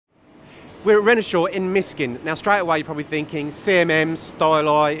We're at Renishaw in Miskin. Now straight away you're probably thinking CMM,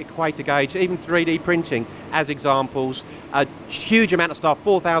 styli, equator gauge, even 3D printing as examples. A huge amount of stuff,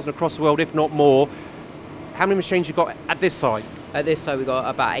 4,000 across the world, if not more. How many machines you got at this site? At this site we've got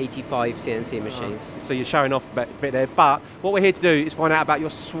about 85 CNC machines. So you're showing off a bit there, but what we're here to do is find out about your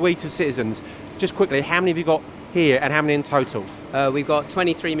suite of Citizens. Just quickly, how many have you got here and how many in total? We've got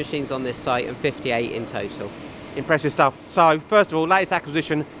 23 machines on this site and 58 in total. Impressive stuff. So first of all, latest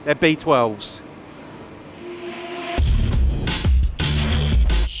acquisition, they're B12s.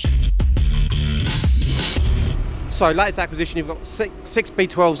 So latest acquisition, you've got six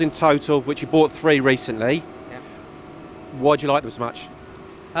B12s in total, of which you bought 3 recently. Yeah. Why do you like them so much?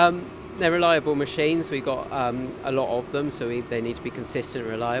 They're reliable machines. We've got a lot of them, so they need to be consistent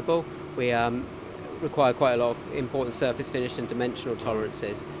and reliable. We require quite a lot of important surface finish and dimensional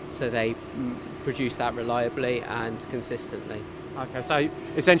tolerances, so they produce that reliably and consistently. Okay, so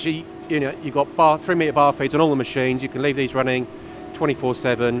essentially, you know, you've got 3-metre bar feeds on all the machines. You can leave these running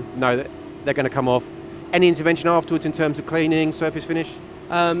 24/7, know that they're going to come off. Any intervention afterwards in terms of cleaning, surface finish?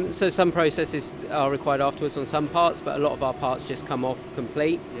 So some processes are required afterwards on some parts, but a lot of our parts just come off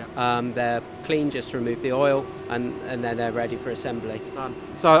complete. Yeah. They're clean, just to remove the oil, and then they're ready for assembly.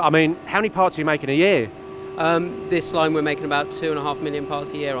 So, I mean, how many parts are you making a year? This line we're making about 2.5 million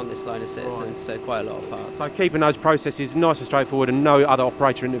parts a year on this line of Citizens, so quite a lot of parts. So keeping those processes nice and straightforward and no other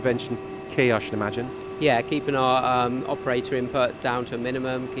operator intervention key, I should imagine. Yeah, keeping our operator input down to a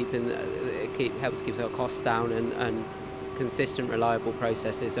minimum, helps keep our costs down, and consistent, reliable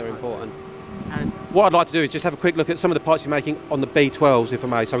processes are important. And what I'd like to do is just have a quick look at some of the parts you're making on the B12s, if I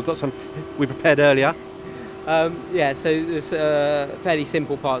may. So we've got some we prepared earlier. Yeah, so there's fairly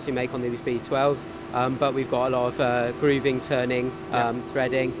simple parts we make on these B12s, but we've got a lot of grooving, turning,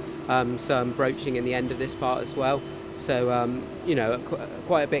 threading, some broaching in the end of this part as well. So you know,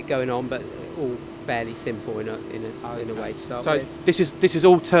 quite a bit going on, but all fairly simple in a way to start with. So this is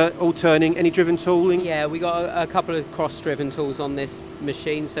all turning. Any driven tooling? Yeah, we got a couple of cross-driven tools on this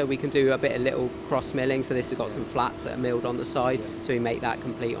machine, so we can do a bit of little cross milling. So this has got some flats that are milled on the side, so we make that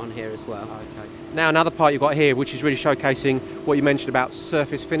complete on here as well. Okay. Now another part you've got here, which is really showcasing what you mentioned about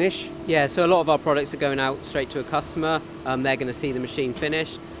surface finish. Yeah, so a lot of our products are going out straight to a customer. They're going to see the machine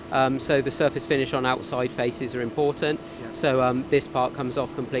finished. So the surface finish on outside faces are important. Yeah. So this part comes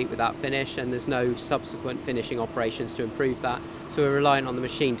off complete with that finish, and there's no subsequent finishing operations to improve that. So we're relying on the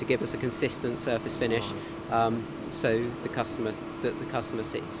machine to give us a consistent surface finish, so the customer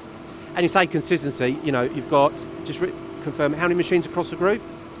sees. And you say consistency. You know, you've got confirm how many machines across the group?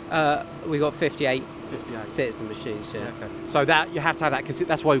 We've got 58 Citizen machines. Yeah. Okay. So that you have to have that.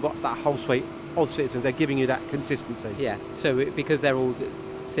 That's why we've got that whole suite of Citizens. They're giving you that consistency. Yeah. So because they're all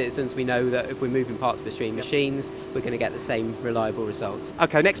Citizens, we know that if we're moving parts between machines, we're going to get the same reliable results.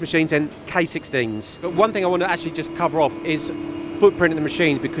 Okay, next machines then, K16s. But one thing I want to actually just cover off is footprint of the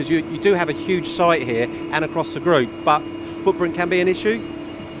machines, because you do have a huge site here and across the group, but footprint can be an issue?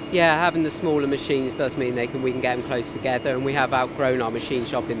 Yeah, having the smaller machines does mean we can get them close together, and we have outgrown our machine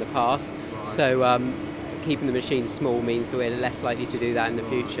shop in the past, so keeping the machines small means that we're less likely to do that in the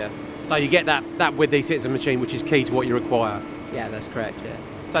future. So you get that with the Citizen machine, which is key to what you require? Yeah, that's correct, yeah.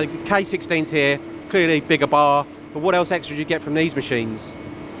 So the K16's here, clearly bigger bar, but what else extra do you get from these machines?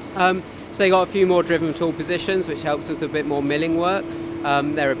 So they got a few more driven tool positions, which helps with a bit more milling work.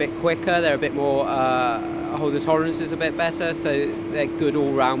 They're a bit quicker, they're a bit more, the tolerance is a bit better, so they're good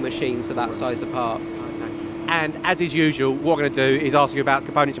all-round machines for that size of part. And as is usual, what we're going to do is ask you about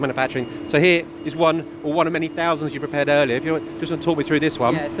components of manufacturing. So here is one of many thousands you prepared earlier. If you just want to talk me through this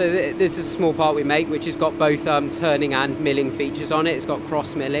one. Yeah, so this is a small part we make, which has got both turning and milling features on it. It's got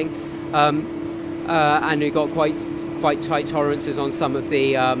cross milling, and we've got quite tight tolerances on some of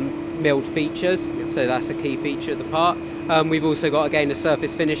the milled features. So that's a key feature of the part. We've also got, again, a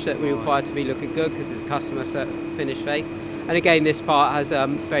surface finish that we require to be looking good because it's a customer finish face. And again, this part has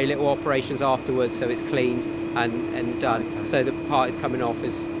very little operations afterwards, so it's cleaned and done. Okay. So the part is coming off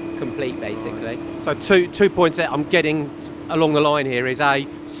as complete, basically. So two points that I'm getting along the line here is A,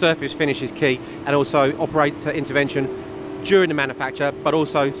 surface finish is key, and also operator intervention during the manufacture, but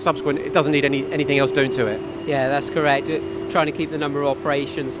also subsequent, it doesn't need anything else doing to it. Yeah, that's correct. Trying to keep the number of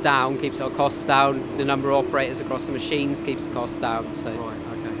operations down keeps our costs down. The number of operators across the machines keeps the costs down. So. Right,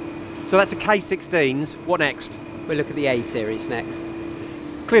 okay. So that's the K16s. What next? We'll look at the A series next.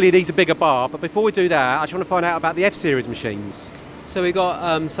 Clearly these are bigger bar, but before we do that, I just want to find out about the F series machines. So we've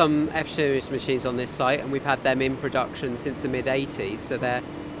got some F series machines on this site, and we've had them in production since the mid-80s. So they're,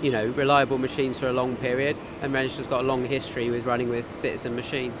 you know, reliable machines for a long period, and Renishaw's got a long history with running with Citizen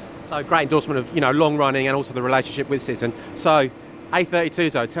machines. So great endorsement of, you know, long running and also the relationship with Citizen. So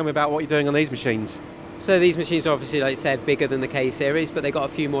A32s though, tell me about what you're doing on these machines. So these machines are obviously, like I said, bigger than the K series, but they've got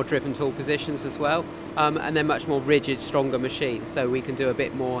a few more driven tool positions as well, and they're much more rigid, stronger machines, so we can do a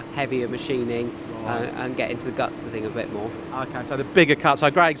bit more heavier machining and get into the guts of the thing a bit more. Okay, so the bigger cuts. So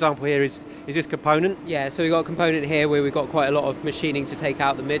a great example here is this component? Yeah, so we've got a component here where we've got quite a lot of machining to take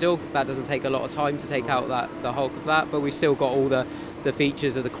out the middle. That doesn't take a lot of time to take out the hulk of that, but we've still got all the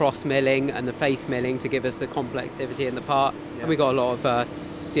features of the cross milling and the face milling to give us the complexity in the part, and we've got a lot of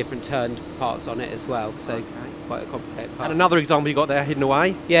different turned parts on it as well, so quite a complicated part. And another example you got there hidden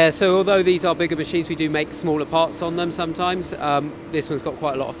away? Yeah, so although these are bigger machines, we do make smaller parts on them sometimes. This one's got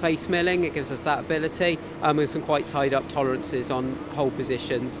quite a lot of face milling, it gives us that ability, with some quite tied up tolerances on hole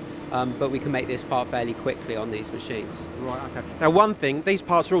positions, but we can make this part fairly quickly on these machines. Right, okay. Now one thing, these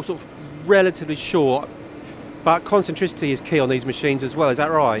parts are all sort of relatively short, but concentricity is key on these machines as well, is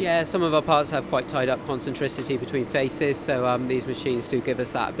that right? Yeah, some of our parts have quite tied up concentricity between faces, so these machines do give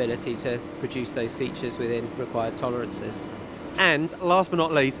us that ability to produce those features within required tolerances. And last but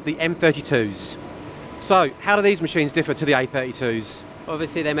not least, the M32s. So, how do these machines differ to the A32s?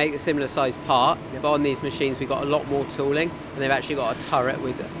 Obviously they make a similar size part, but on these machines we've got a lot more tooling, and they've actually got a turret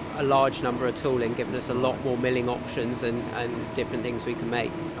with a large number of tooling, giving us a lot more milling options and different things we can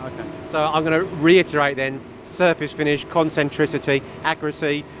make. Okay. So I'm going to reiterate then, surface finish, concentricity,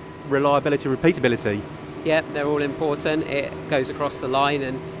 accuracy, reliability, repeatability. Yeah, they're all important. It goes across the line,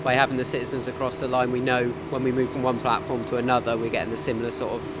 and by having the citizens across the line, we know when we move from one platform to another, we're getting the similar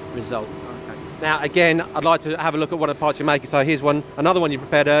sort of results. Okay. Now again, I'd like to have a look at what the parts you're making. So here's another one you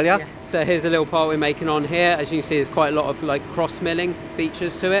prepared earlier. Yeah. So here's a little part we're making on here. As you can see, there's quite a lot of like cross milling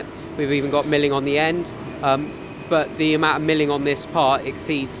features to it. We've even got milling on the end, but the amount of milling on this part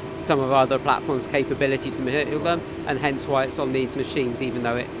exceeds some of our other platforms' capability to mill them, and hence why it's on these machines, even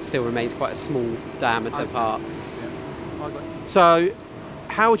though it still remains quite a small diameter part. Yeah. So,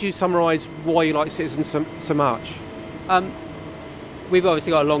 how would you summarise why you like Citizen so much? We've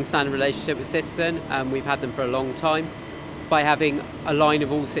obviously got a long-standing relationship with Citizen, and we've had them for a long time. By having a line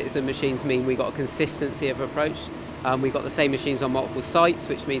of all Citizen machines mean we've got a consistency of approach. We've got the same machines on multiple sites,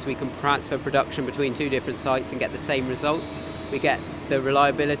 which means we can transfer production between two different sites and get the same results. We get the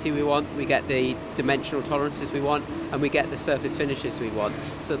reliability we want, we get the dimensional tolerances we want, and we get the surface finishes we want.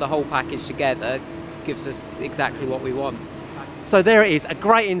 So the whole package together gives us exactly what we want. So there it is, a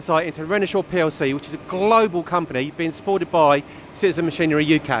great insight into Renishaw PLC, which is a global company being supported by Citizen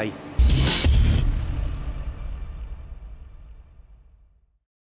Machinery UK.